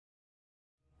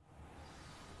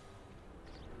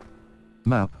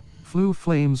Map, Flue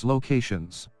Flames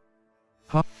locations.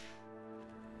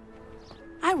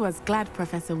 I was glad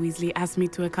Professor Weasley asked me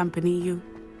to accompany you.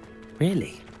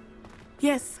 Really?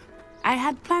 Yes, I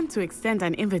had planned to extend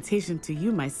an invitation to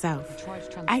you myself.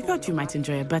 I thought you might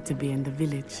enjoy a butterbeer in the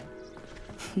village.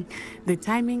 The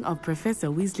timing of Professor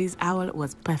Weasley's owl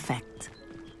was perfect.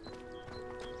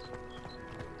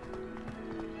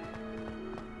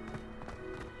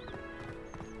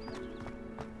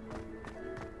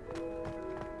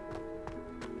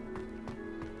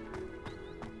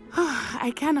 I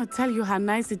cannot tell you how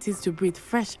nice it is to breathe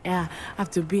fresh air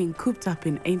after being cooped up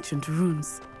in ancient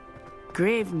rooms.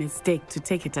 Grave mistake to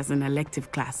take it as an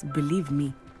elective class, believe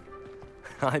me.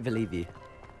 I believe you.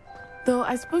 Though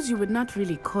I suppose you would not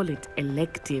really call it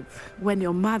elective when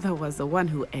your mother was the one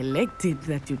who elected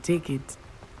that you take it.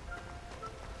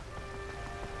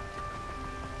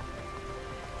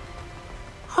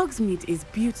 Hogsmeade is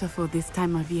beautiful this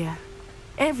time of year.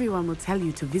 Everyone will tell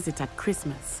you to visit at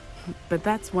Christmas. But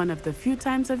that's one of the few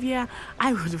times of year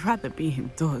I would rather be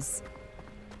indoors.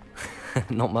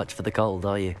 Not much for the cold,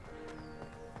 are you?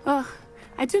 Oh,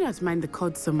 I do not mind the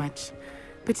cold so much,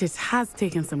 but it has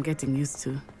taken some getting used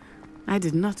to. I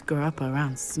did not grow up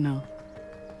around snow.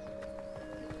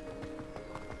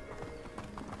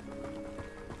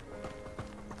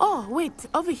 Oh, wait,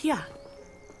 over here.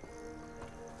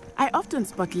 I often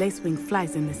spot lacewing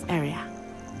flies in this area.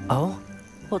 Oh?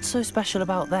 What's so special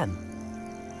about them?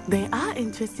 They are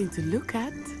interesting to look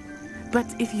at, but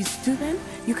if you stew them,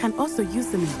 you can also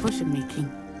use them in potion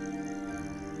making.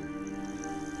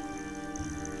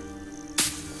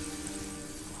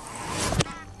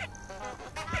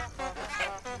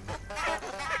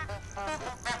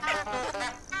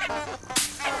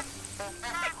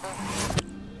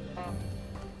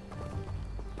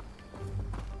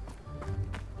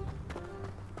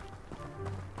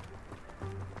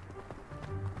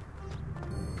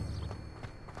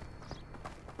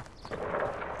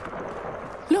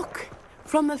 Look,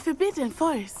 from the Forbidden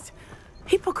Forest.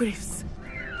 Hippogriffs.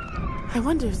 I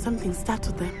wonder if something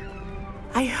startled them.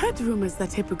 I heard rumors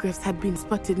that hippogriffs had been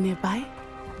spotted nearby.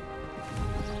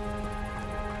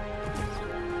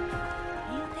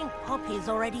 You think Poppy's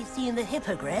already seen the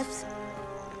hippogriffs?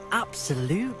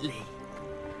 Absolutely.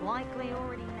 Likely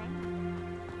already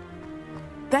named.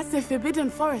 That's the Forbidden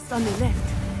Forest on the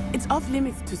left. It's off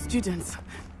limits to students,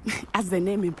 as the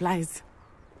name implies.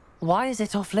 Why is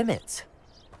it off limits?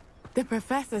 The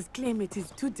professors claim it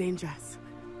is too dangerous.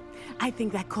 I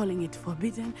think that calling it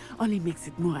forbidden only makes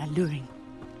it more alluring.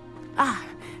 Ah,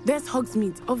 there's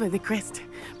Hogsmeade over the crest.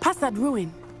 Past that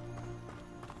ruin.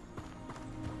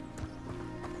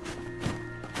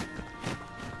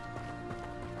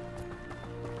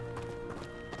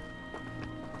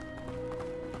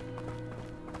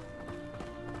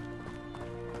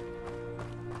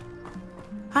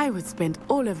 I would spend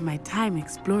all of my time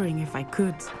exploring if I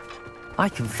could. I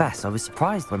confess I was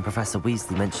surprised when Professor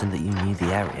Weasley mentioned that you knew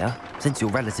the area, since you're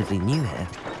relatively new here.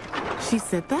 She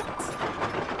said that?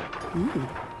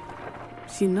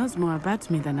 She knows more about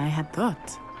me than I had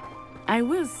thought. I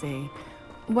will say,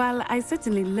 while I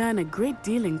certainly learn a great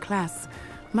deal in class,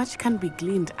 much can be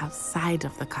gleaned outside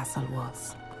of the castle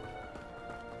walls.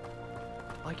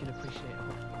 I can appreciate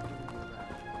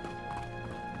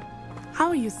How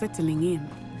are you settling in?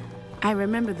 I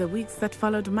remember the weeks that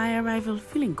followed my arrival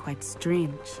feeling quite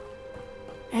strange.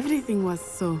 Everything was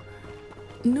so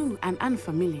new and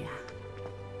unfamiliar.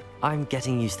 I'm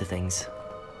getting used to things.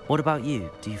 What about you?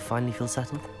 Do you finally feel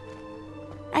settled?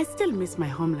 I still miss my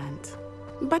homeland,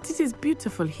 but it is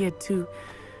beautiful here too.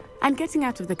 And getting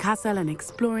out of the castle and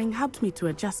exploring helped me to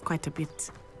adjust quite a bit.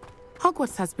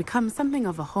 Hogwarts has become something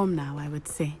of a home now, I would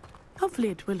say. Hopefully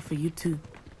it will for you too.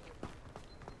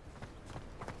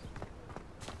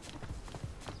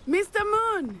 Mr.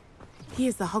 Moon! He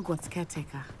is the Hogwarts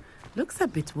caretaker. Looks a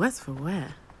bit worse for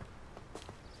wear.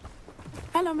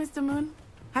 Hello, Mr. Moon.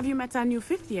 Have you met our new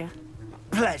fifth year?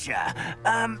 Pleasure.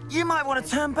 You might want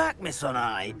to turn back, Miss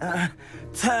Onai.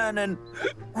 Turn and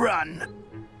run.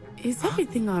 Is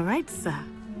everything all right, sir?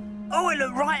 Oh, it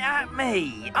looked right at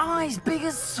me. Eyes big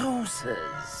as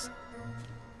saucers.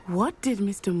 What did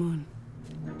Mr. Moon?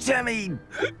 Jemmy,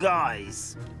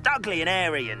 guys. Ugly and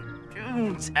airy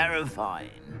and terrifying.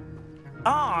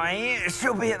 I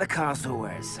shall be at the castle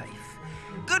where it's safe.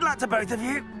 Good luck to both of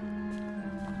you.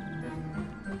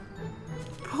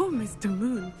 Poor Mr.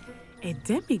 Moon. A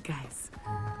demiguise.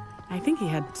 I think he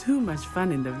had too much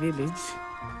fun in the village.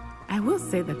 I will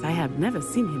say that I have never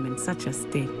seen him in such a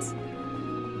state.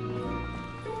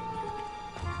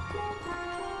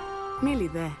 Nearly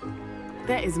there.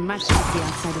 There is much to see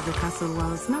outside of the castle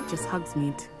walls, not just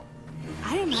Hogsmeade.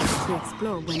 I am happy to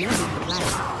explore whenever you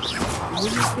like. Were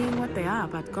you saying what they are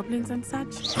about goblins and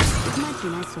such? It might be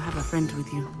nice to have a friend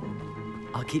with you.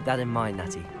 I'll keep that in mind,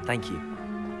 Natty. Thank you.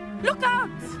 Look out!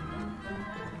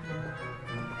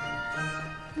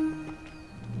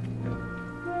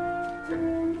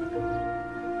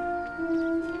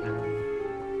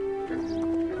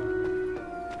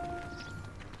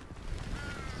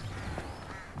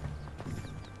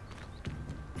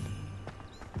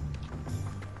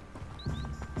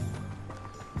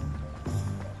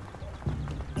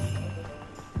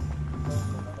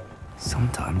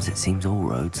 Sometimes it seems all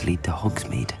roads lead to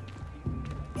Hogsmeade.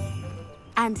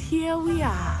 And here we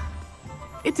are.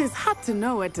 It is hard to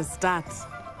know where to start.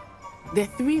 The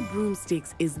Three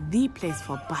Broomsticks is the place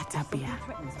for butterbeer.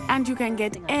 And you can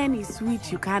get any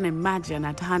sweet you can imagine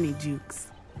at Honeydukes.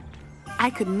 I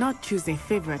could not choose a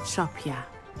favorite shop here.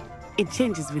 It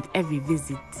changes with every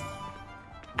visit.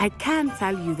 I can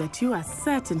tell you that you are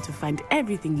certain to find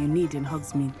everything you need in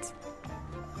Hogsmeade.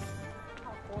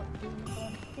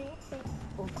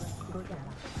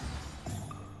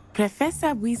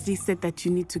 Professor Weasley said that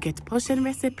you need to get potion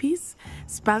recipes,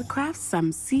 spellcrafts,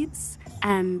 some seeds,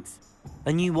 and...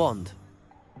 A new wand.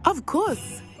 Of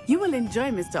course! You will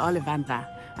enjoy Mr. Ollivander,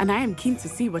 and I am keen to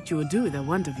see what you will do with a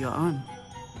wand of your own.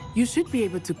 You should be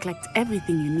able to collect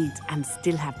everything you need and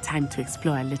still have time to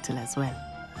explore a little as well.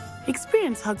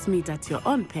 Experience Hogsmeade at your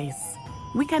own pace.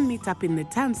 We can meet up in the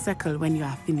town circle when you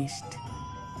are finished.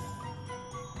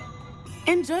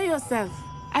 Enjoy yourself.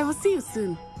 I will see you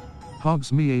soon.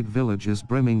 Hogsmeade Village is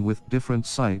brimming with different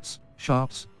sites,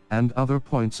 shops, and other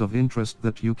points of interest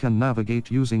that you can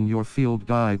navigate using your field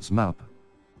guide's map.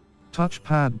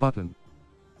 Touchpad button.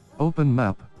 Open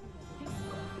map.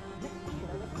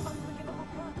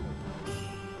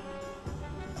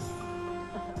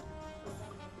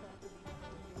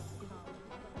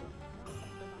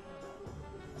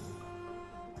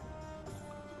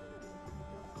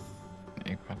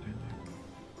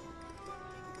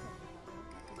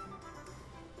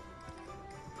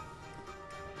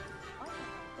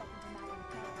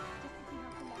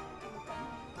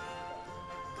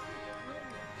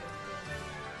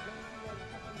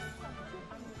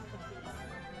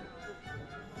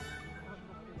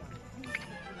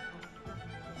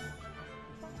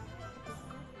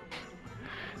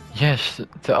 Yes,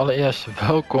 ten allereerste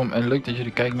welkom en leuk dat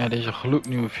jullie kijken naar deze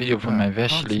gloednieuwe video van mij,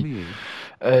 Wesley.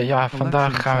 Ja,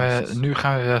 vandaag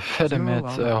gaan we weer verder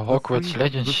met Hogwarts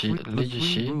Legacy.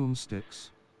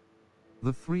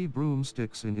 The Three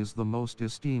Broomsticks Inn is the most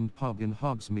esteemed pub in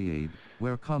Hogsmeade,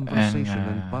 where conversation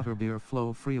and butterbeer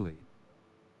flow freely.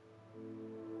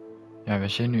 Ja, we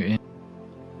zijn nu in.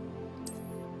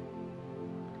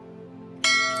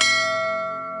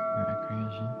 Ja, kun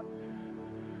je zien.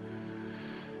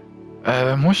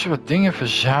 We moesten wat dingen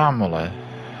verzamelen.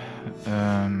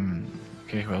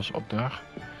 Kregen we als opdracht.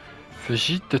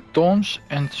 Verzet de tomes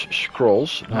en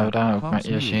scrolls. Laten we daar ook maar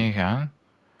eerst heen gaan.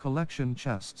 Collection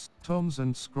chests, tomes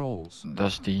and scrolls. Dat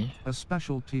is die. A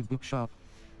specialty bookshop.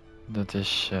 Dat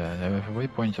is, daar hebben we even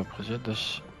waypoints op gezet.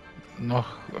 Dus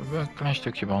nog een klein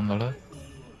stukje wandelen.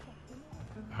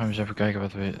 Dan gaan we eens even kijken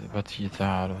wat hier te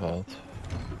halen valt.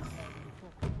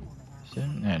 Is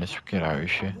dit? Nee, dat is een verkeerd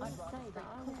huisje.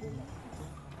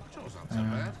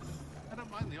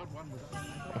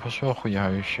 Dat was wel een goede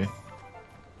huisje.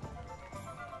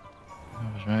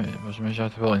 Volgens mij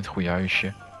zaten we wel in het goede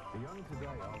huisje.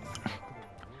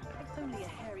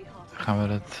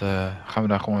 Gaan we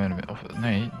daar gewoon weer... Of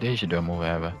nee, deze deur moeten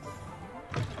we hebben.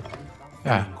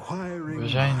 Ja, we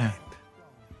zijn er.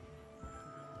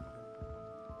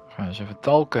 We gaan eens even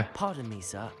talken. Pardon me,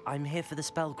 sir. I'm here for the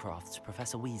spellcrafts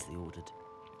Professor Weasley ordered.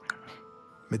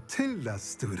 Matilda,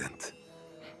 student.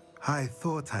 I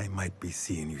thought I might be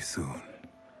seeing you soon.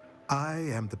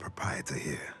 I am the proprietor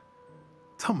here,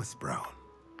 Thomas Brown.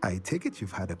 I take it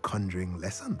you've had a conjuring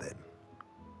lesson then?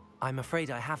 I'm afraid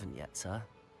I haven't yet, sir.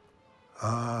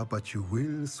 Ah, but you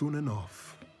will soon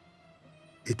enough.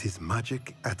 It is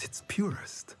magic at its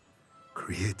purest,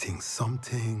 creating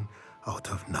something out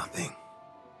of nothing.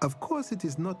 Of course, it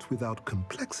is not without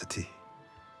complexity,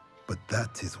 but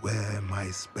that is where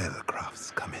my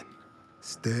spellcrafts come in.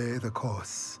 Stay the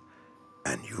course,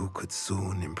 and you could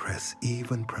soon impress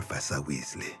even Professor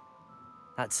Weasley.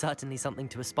 That's certainly something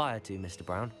to aspire to, Mr.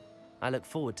 Brown. I look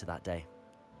forward to that day.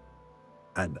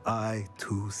 And I,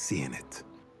 too, see in it.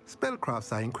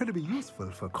 Spellcrafts are incredibly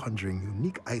useful for conjuring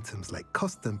unique items like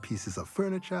custom pieces of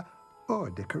furniture or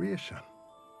decoration.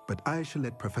 But I shall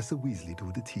let Professor Weasley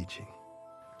do the teaching.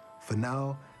 For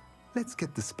now, let's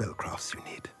get the spellcrafts you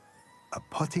need. A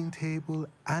potting table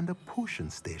and a potion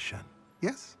station,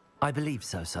 yes? I believe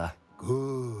so, sir.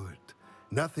 Good.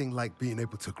 Nothing like being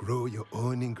able to grow your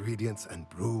own ingredients and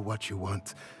brew what you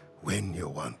want when you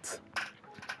want.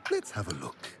 Let's have a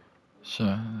look.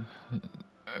 So,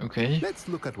 okay. Let's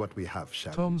look at what we have,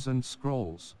 shall we? Tomes and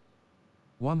Scrolls.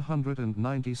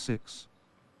 196.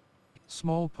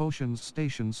 Small Potions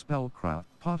Station Spellcraft.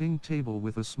 Potting table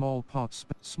with a small pot.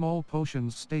 Small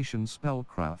Potions Station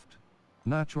Spellcraft.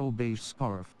 Natural beige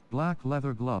scarf. Black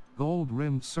leather glove. Gold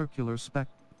rimmed circular spec.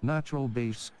 Natural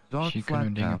beige. Dark Hier flat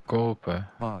kunnen we dingen cap. kopen.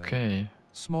 Buy. Oké.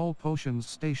 Small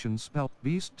Potions Station Spell.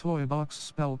 Beast Toy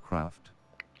Box Spellcraft.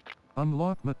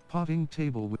 Unlock potting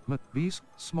table with Beast.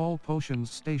 Small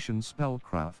Potions Station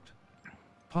Spellcraft.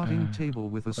 Potting table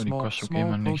with a small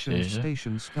potion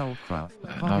station spellcraft.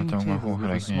 Potting table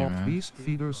with a small beast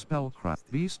feeder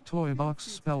spellcraft. Beast toy box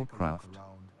spellcraft.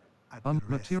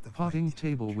 Potting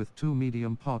table with 2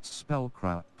 medium pots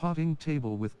spellcraft. Potting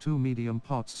table with 2 medium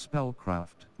pots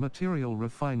spellcraft. Material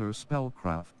refiner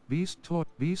spellcraft.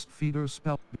 Beast feeder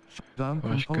spell. Down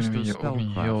composter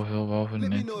spellcraft. Heel veel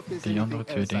boven die andere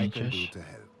 2 dingetjes.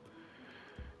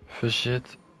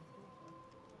 Verzit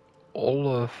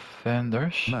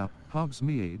Ollivanders. Map,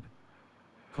 Hogsmeade.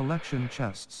 Collection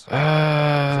chests. 0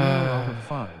 out of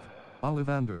 5.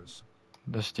 Ollivanders.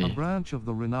 Dat is A die. branch of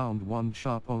the renowned one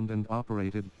shop owned and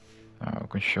operated. Nou,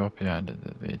 ook een shop, ja, dat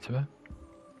weten we.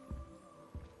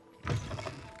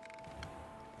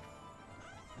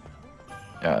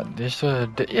 Ja, dit is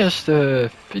de eerste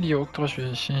video ook trouwens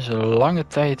weer sinds een lange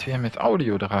tijd weer met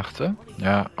audio erachter.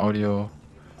 Ja, audio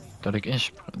dat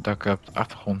ik op de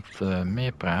achtergrond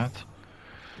meer praat.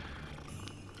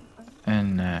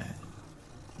 En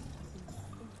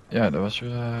ja, dat was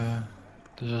weer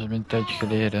een tijdje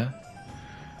geleden.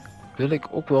 Wil ik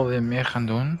ook wel weer meer gaan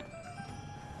doen.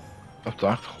 Op de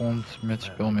achtergrond met het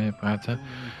spel mee praten.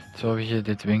 Terwijl we hier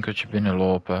dit winkeltje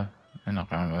binnenlopen. En dan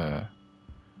gaan we...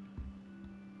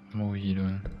 Wat moeten we hier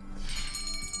doen?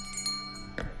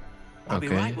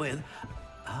 Oké.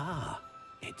 Ah,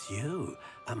 it's you.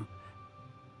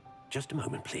 Just a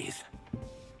moment, please.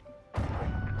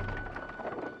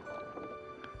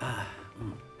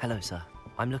 Hello, sir.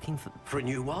 I'm looking for a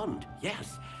new wand.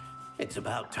 Yes, it's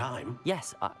about time.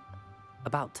 Yes,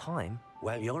 about time?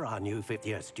 Well, you're our new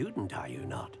 5th-year student, are you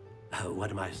not? Oh, what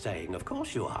am I saying? Of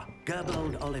course you are.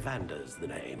 Gerbold Ollivander's the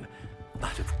name.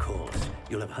 But of course,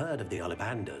 you'll have heard of the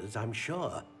Ollivanders, I'm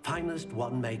sure. Finest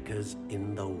wand makers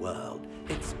in the world.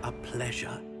 It's a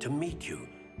pleasure to meet you,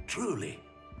 truly.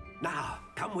 Now,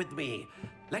 come with me.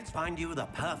 Let's find you the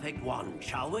perfect wand,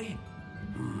 shall we?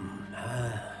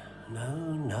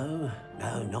 No,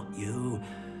 not you.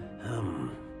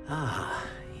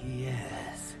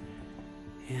 Yes.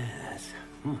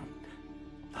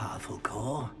 Powerful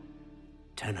core.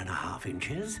 10.5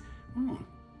 inches.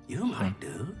 You might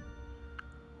do.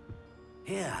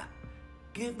 Here,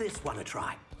 give this one a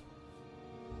try.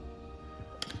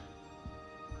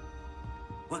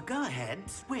 Well, go ahead,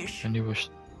 swish. Een nieuwe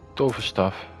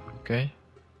toverstaf, oké.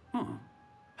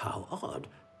 How odd.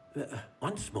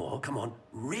 Once more, come on,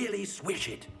 really swish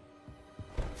it.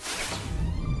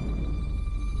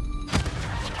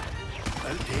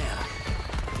 Oh dear.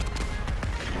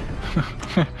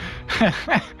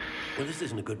 Well, this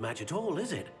isn't a good match at all,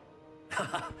 is it?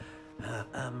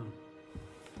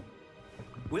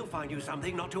 We'll find you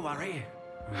something, not to worry.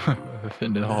 We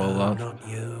vinden al wat. Not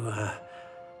you.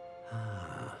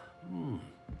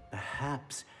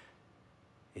 Perhaps.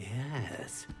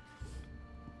 Yes.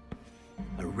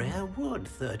 A rare wood,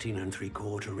 13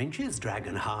 3/4 inches,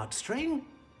 dragon heartstring.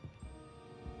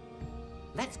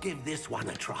 Let's give this one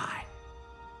a try.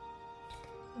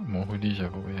 Mogen we die eens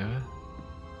even proberen?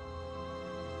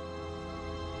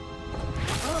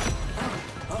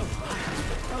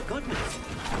 Oh goodness.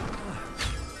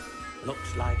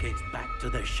 Looks like it's back to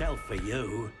the shelf for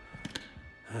you.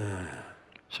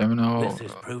 Zijn we nou... This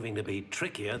is proving to be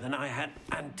trickier than I had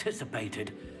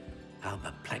anticipated. How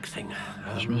perplexing.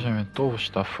 Volgens mij zijn we een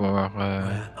toverstaf voor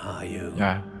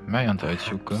ja, mij aan het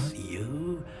uitzoeken.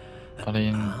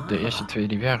 Alleen de eerste 2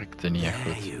 die werkten niet echt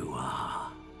goed.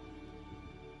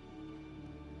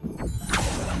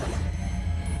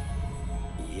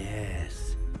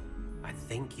 Yes, I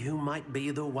think you might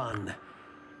be the one.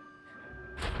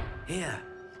 Here,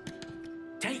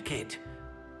 take it.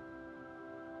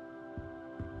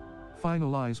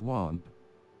 Finalize wand.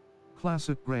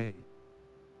 Classic gray.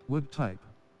 Wood type.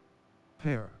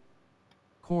 Pear.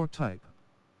 Core type.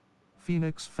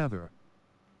 Phoenix feather.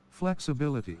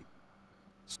 Flexibility.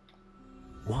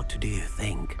 What do you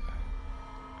think?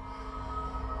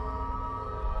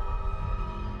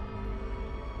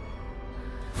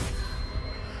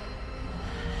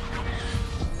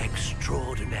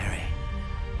 Extraordinary.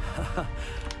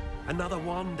 Another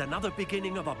wand, another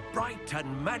beginning of a bright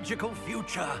and magical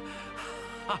future.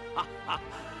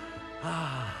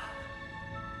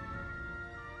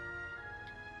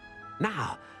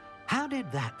 Now, how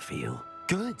did that feel?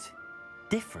 Good.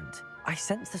 Different. I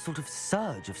sensed a sort of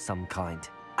surge of some kind.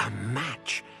 A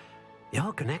match.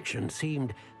 Your connection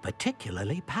seemed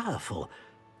particularly powerful.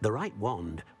 The right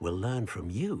wand will learn from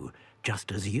you,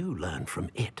 just as you learn from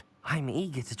it. I'm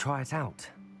eager to try it out.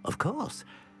 Of course.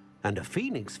 And a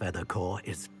phoenix feather core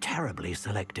is terribly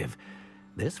selective.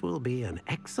 This will be an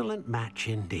excellent match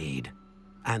indeed.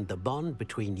 And the bond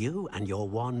between you and your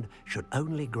wand should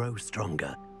only grow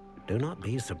stronger. Do not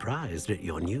be surprised at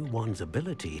your new wand's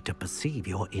ability to perceive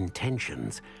your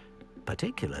intentions,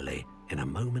 particularly in a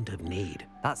moment of need.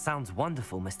 That sounds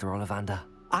wonderful, Mr. Ollivander.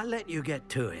 I'll let you get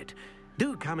to it.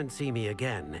 Do come and see me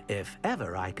again if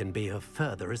ever I can be of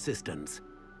further assistance.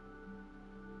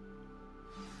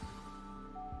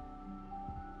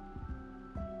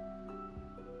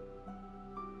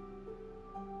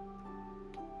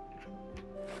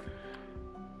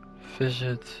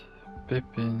 Visit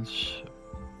Pippin's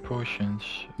potions.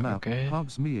 Map, Okay.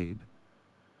 Hogsmeade.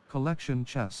 Collection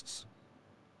chests.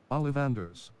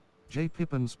 Ollivanders. J.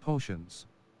 Pippin's potions.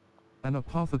 An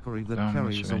apothecary that Daar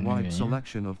carries moeten a we nu wide heen.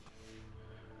 selection of...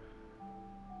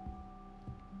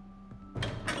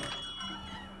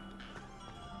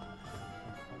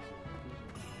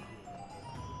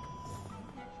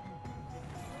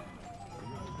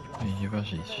 Nee, hier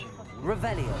was iets.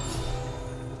 Revelio.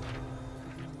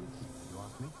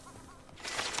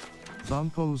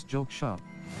 Zonko's Joke Shop.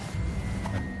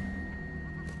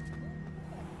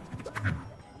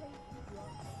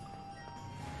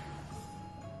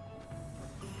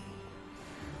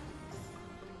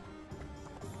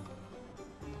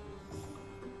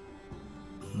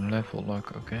 Level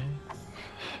lock, oké.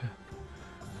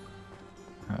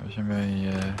 Nou, we zijn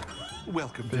bij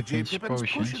Welcome to J. Pippin's Pippin's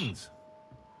potions. Potions.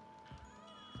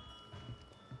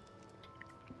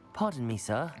 Pardon me,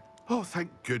 sir. Oh, thank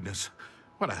goodness.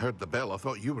 When I heard the bell, I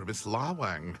thought you were Miss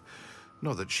Lawang.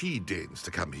 Not that she deigns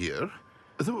to come here.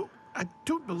 Though, I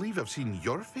don't believe I've seen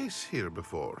your face here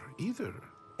before, either.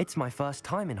 It's my first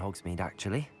time in Hogsmeade,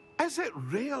 actually. Is it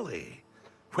really?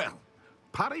 Well,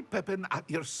 Parry Pippin at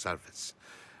your service.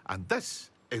 And this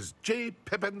is J.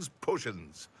 Pippin's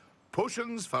Potions.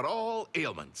 Potions for all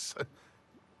ailments.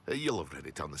 You'll have read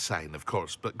it on the sign, of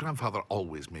course, but Grandfather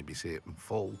always made me say it in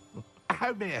full.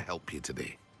 How may I help you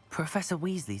today? Professor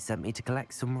Weasley sent me to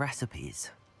collect some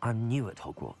recipes. I'm new at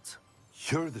Hogwarts.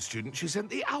 You're the student she sent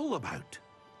the owl about.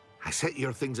 I set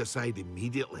your things aside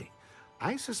immediately.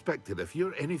 I suspected if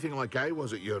you're anything like I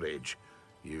was at your age,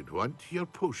 you'd want your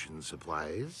potion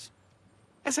supplies.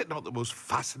 Is it not the most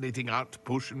fascinating art,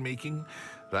 potion making?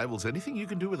 Rivals anything you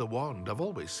can do with a wand, I've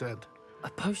always said.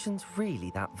 Are potions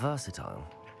really that versatile?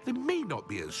 They may not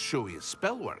be as showy as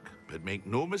spellwork, but make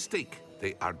no mistake,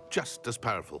 they are just as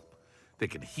powerful. They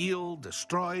can heal,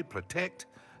 destroy, protect.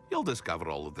 You'll discover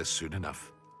all of this soon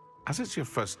enough. As it's your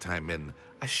first time in,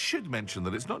 I should mention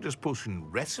that it's not just potion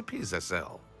recipes I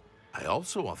sell. I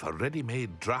also offer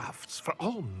ready-made drafts for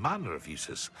all manner of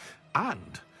uses,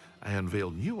 and I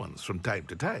unveil new ones from time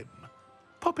to time.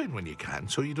 Pop in when you can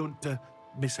so you don't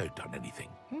miss out on anything.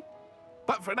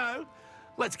 But for now,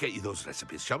 let's get you those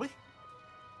recipes, shall we?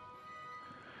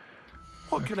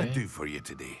 What can I do for you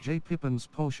today? J. Pippin's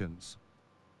Potions.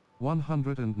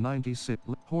 196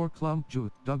 Horclump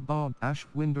Juice, Dugbob, Ash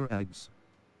Winder Eggs.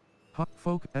 Hot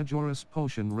Folk Ejoris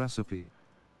Potion Recipe.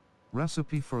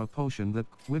 Recipe for a potion that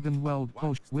Wiggenweld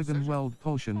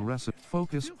Potion Recipe.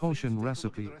 Focus Potion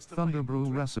Recipe.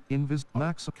 Thunderbrew Recipe. Invis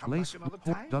Max Lace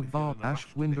Dugbob Ash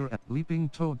Winder Leaping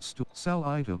Toadstool. Sell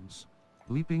items.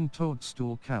 Leaping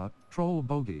Toadstool Cat. Troll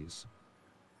Bogies.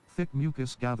 Thick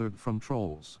mucus gathered from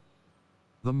trolls.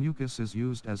 The mucus is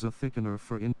used as a thickener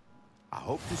for I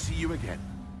hope to see you again.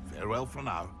 Farewell for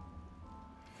now.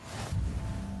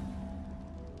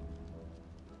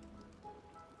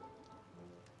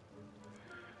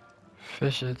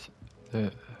 Visit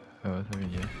the... Oh, wat hebben we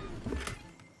hier?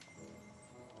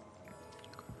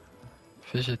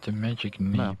 Visit the magic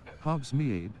neep. Map,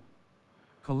 Hogsmeade.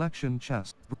 Collection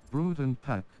chest, Brood and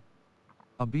Pack.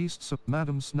 A Beasts of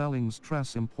Madame Snelling's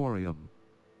Tress Emporium.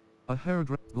 A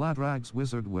Gladrag's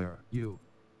Wizardwear, U.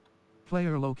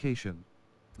 Player location.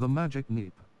 The Magic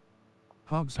Neep.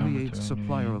 Hogsmeade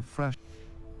supplier of fresh...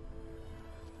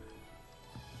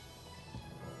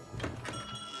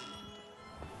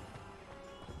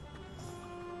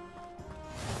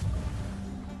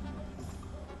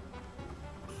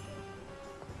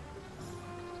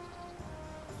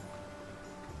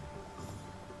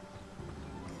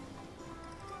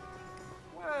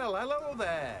 Well, Hello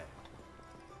there.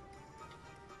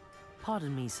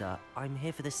 Pardon me, sir. I'm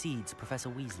here for the seeds Professor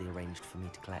Weasley arranged for me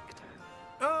to collect.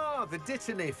 Oh, the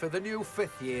dittany for the new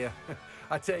 5th year.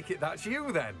 I take it that's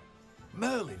you, then.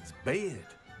 Merlin's beard.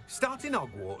 Starting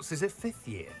Hogwarts as a 5th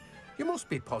year. You must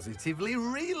be positively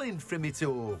reeling from it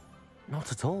all.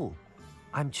 Not at all.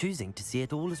 I'm choosing to see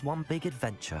it all as one big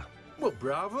adventure. Well,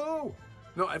 bravo.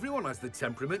 Not everyone has the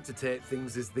temperament to take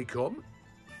things as they come.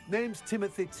 Name's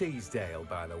Timothy Teasdale,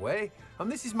 by the way, and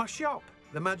this is my shop,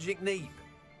 the Magic Neep.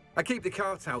 I keep the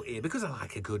cart out here because I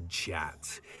like a good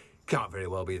chat. Can't very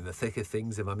well be in the thick of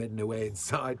things if I'm hidden away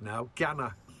inside now, can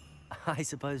I? I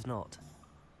suppose not.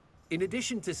 In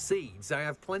addition to seeds, I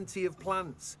have plenty of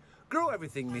plants. Grow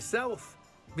everything myself.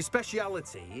 My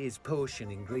speciality is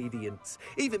potion ingredients.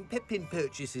 Even Pippin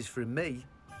purchases from me.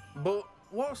 But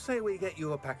what say we get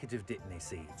you a packet of Dittany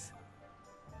seeds?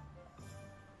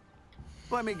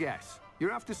 Let me guess.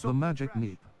 You're after some... The Magic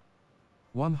Neep.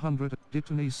 100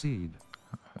 Dittany seed.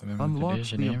 Unlock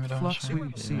the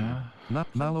fluxweed seed,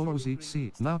 mallow-seed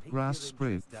seed, nutgrass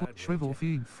sprig, shrivel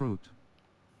feed fruit.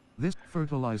 This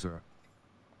fertilizer.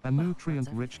 A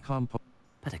nutrient-rich compost.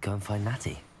 Better go and find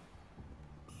Natty.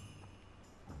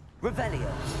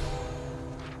 Revelio.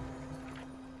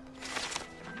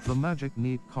 The Magic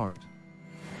Neep cart.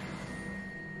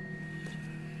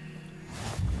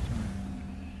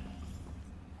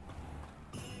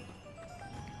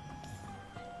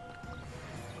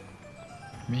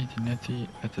 Meet Nettie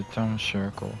at the town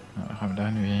circle. Nou, dan gaan we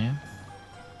daar nu heen.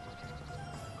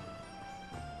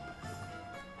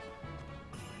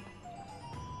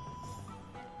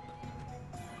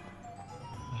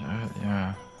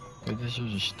 Ja, dit is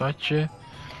dus een stadje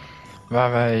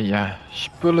waar wij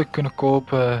spullen kunnen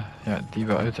kopen die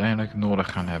we uiteindelijk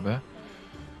nodig gaan hebben.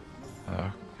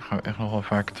 Daar gaan we echt nog wel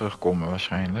vaak terugkomen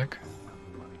waarschijnlijk.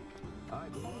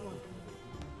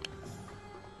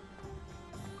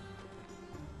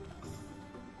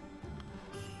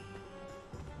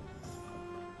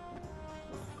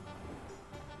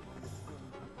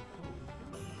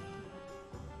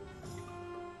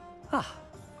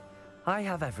 I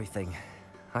have everything.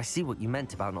 I see what you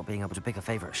meant about not being able to pick a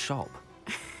favorite shop.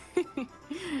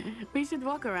 We should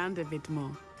walk around a bit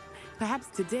more. Perhaps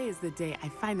today is the day I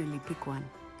finally pick one.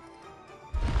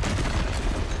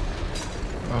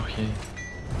 Och jee,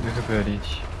 er gebeurt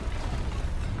iets.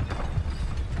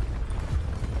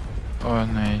 Oh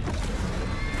nee.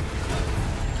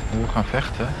 We gaan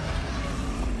vechten.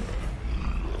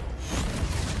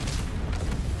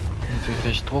 We moeten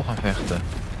deze troll gaan vechten.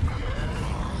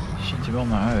 Ziet er wel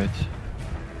naar uit.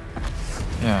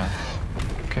 Ja,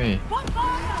 oké.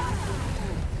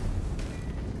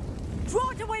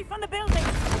 Draw it away from the building!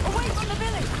 Away from the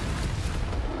village!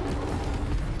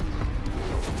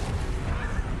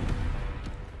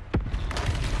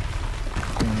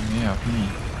 Kom er meer of niet?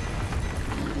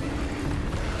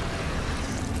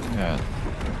 Ja.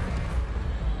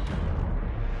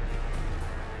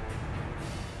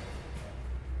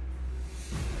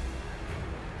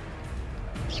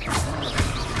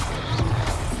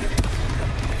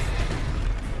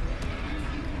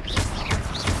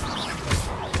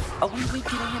 Are we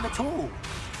weakening him at all?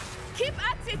 Keep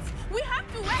at it! We have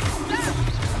to wait them!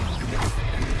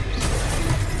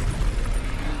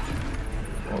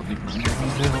 Oh, die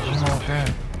levels zijn al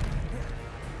ver.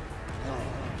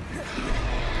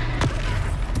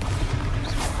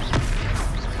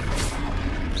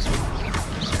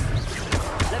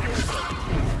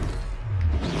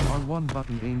 Our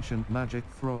one-button ancient magic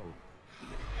throw.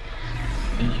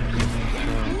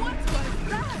 What was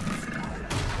that?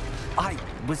 I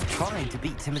was trying to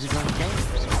beat him at his own game.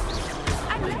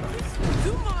 I'd like you to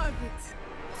do more of it.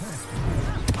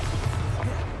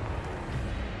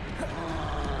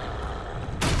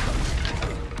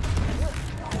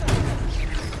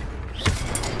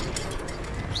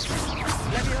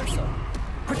 Leviosa!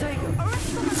 Protego!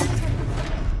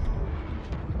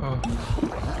 Oh.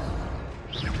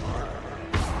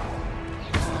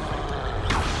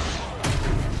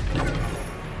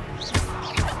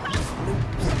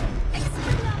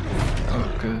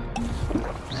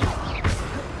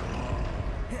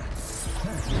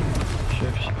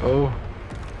 Oh.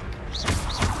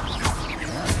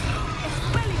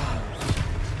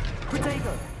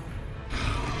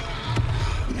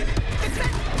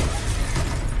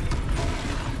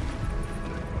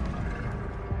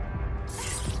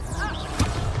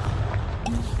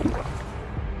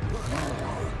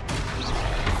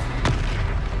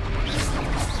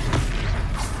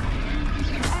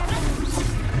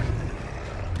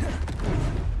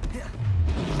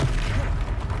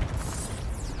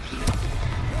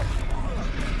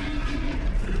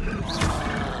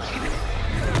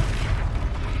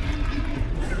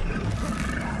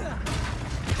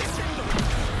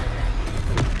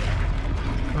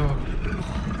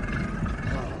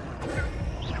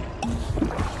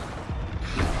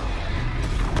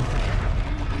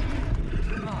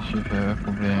 super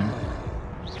probleem.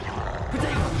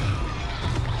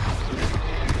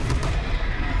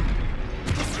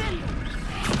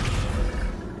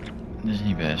 Dit is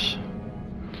niet best.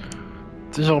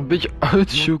 Het is al een beetje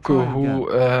uitzoeken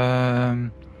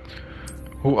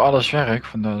hoe alles werkt.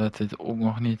 Vandaar dat dit ook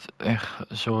nog niet echt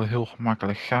zo heel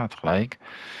gemakkelijk gaat gelijk.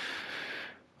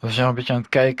 We zijn een beetje aan het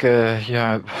kijken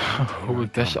ja, hoe we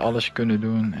het beste alles kunnen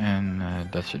doen en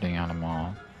dat soort dingen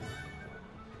allemaal.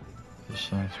 Dus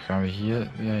dan gaan we hier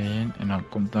weer heen en dan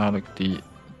komt dadelijk die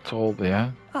troll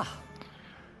weer.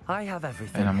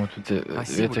 En dan moeten we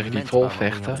weer tegen die troll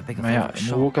vechten. Maar ja, we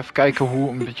moeten ook even kijken hoe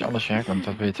een beetje alles werkt, want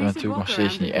dat weten we natuurlijk nog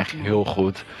steeds niet echt heel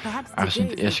goed. Aangezien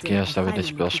het de eerste keer is dat we dit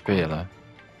spel spelen.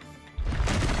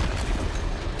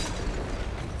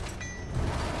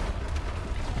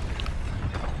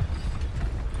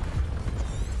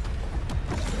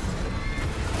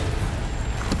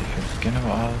 Dat kennen we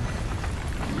al.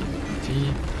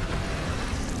 Die.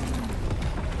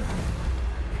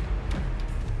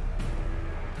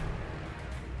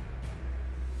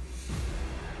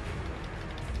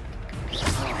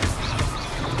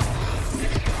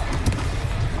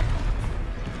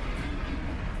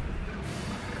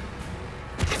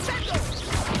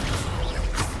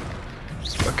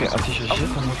 Oké, als hij zo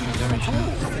zit, dan moeten we damage doen.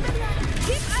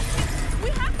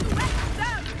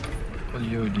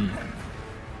 Oh joh, die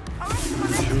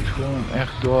shoot gewoon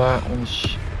echt door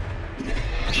ons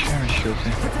beschermingsschild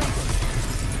heen.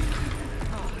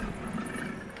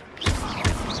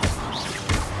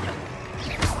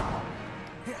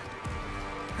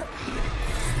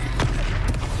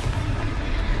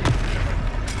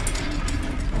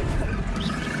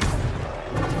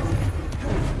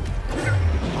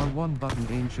 One button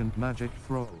ancient magic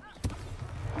throw.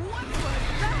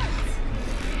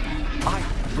 I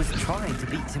was trying to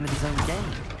beat him in his own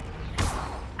game.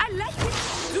 I like it.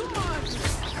 Do more.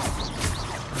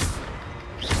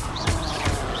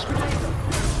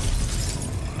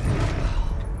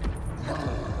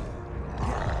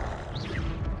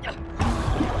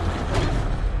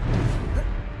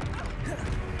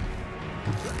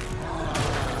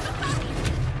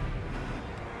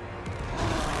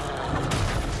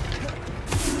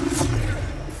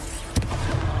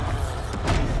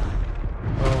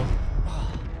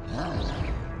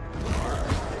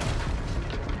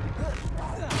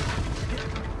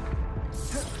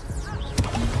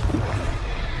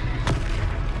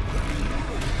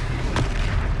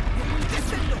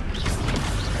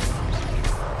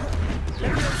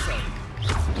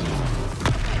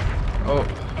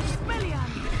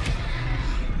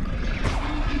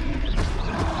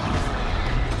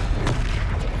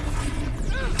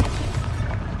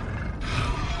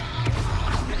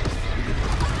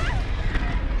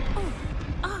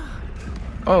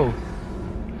 Oh,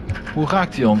 hoe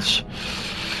raakt hij ons?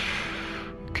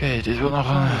 Oké, dit wordt nog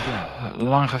een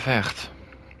lang gevecht.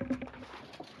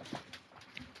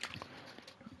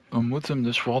 We moeten hem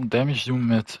dus vooral damage doen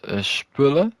met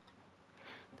spullen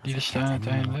die er staan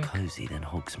uiteindelijk.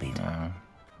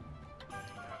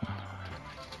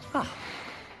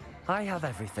 I have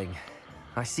everything.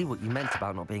 I see what you meant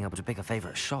about not being able to pick a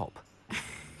favorite shop.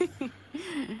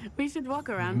 We should walk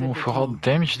around. We moeten vooral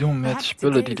damage doen met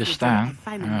spullen die er staan.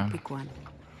 Ja.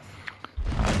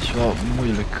 Het is wel een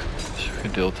moeilijk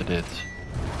gedeelte dit.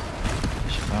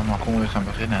 Dus we gaan maar gewoon weer gaan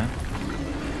beginnen.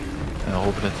 En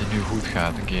hopen dat het nu goed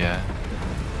gaat een keer.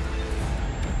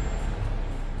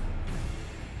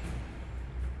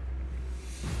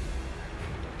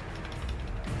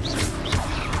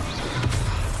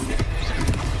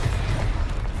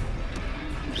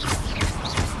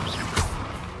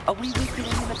 Are we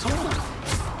weakening him at all?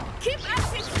 Keep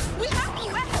at it. We have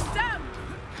to wear him down.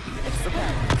 It's the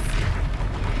best.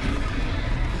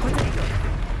 Potato.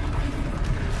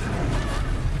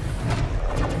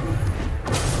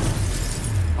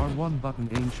 On one button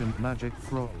ancient magic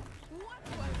throw.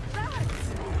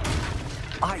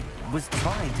 I was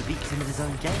trying to beat him in his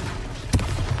own game.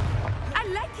 I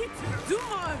like it. Do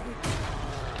more.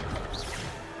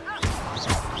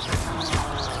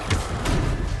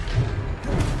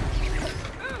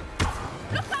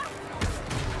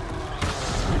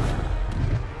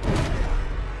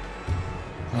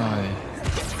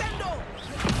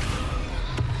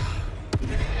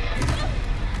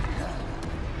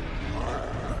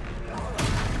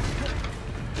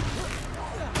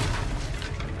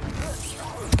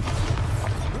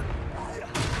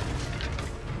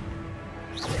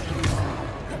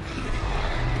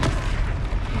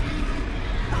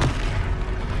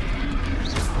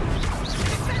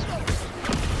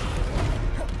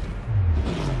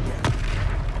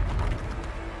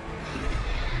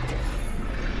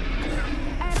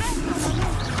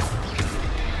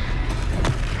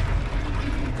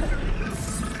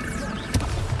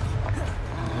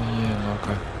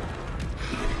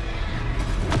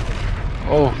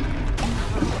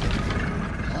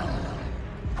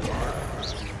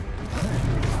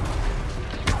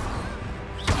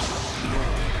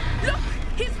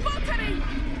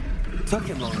 Took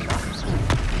him long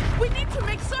enough. We need to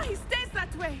make sure he stays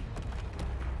that way.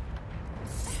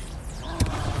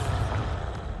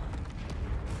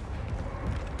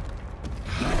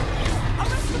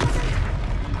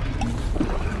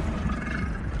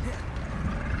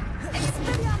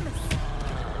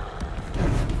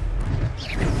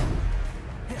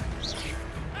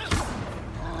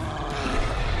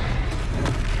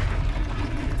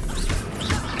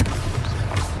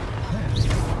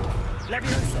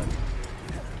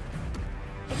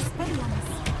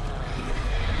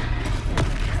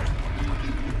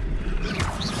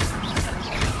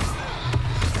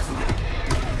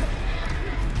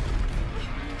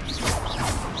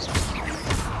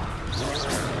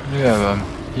 Nu hebben we hem.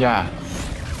 Ja.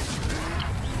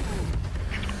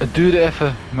 Het duurde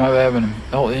even, maar we hebben hem.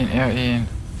 L1, R1.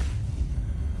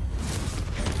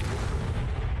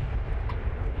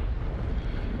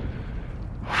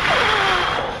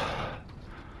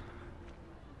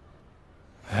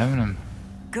 We hebben hem.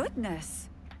 Goodness!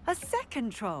 A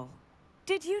second troll.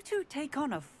 Did you two take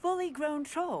on a fully grown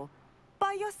troll?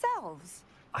 By yourselves?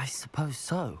 I suppose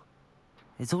so.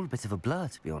 It's all a bit of a blur,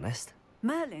 to be honest.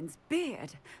 Merlin's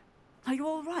beard. Are you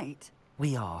all right?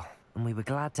 We are, and we were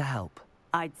glad to help.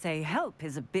 I'd say help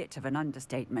is a bit of an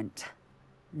understatement.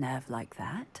 Nerve like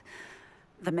that.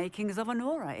 The makings of an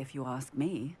aura, if you ask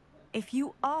me. If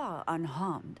you are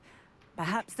unharmed,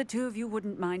 perhaps the two of you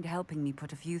wouldn't mind helping me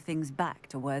put a few things back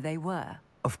to where they were.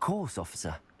 Of course,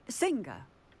 officer. Singer.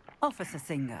 Officer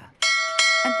Singer.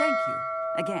 And thank you,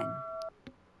 again.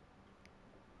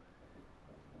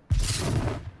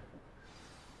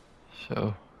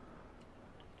 Zo.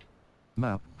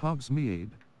 Map,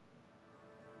 Hogsmeade.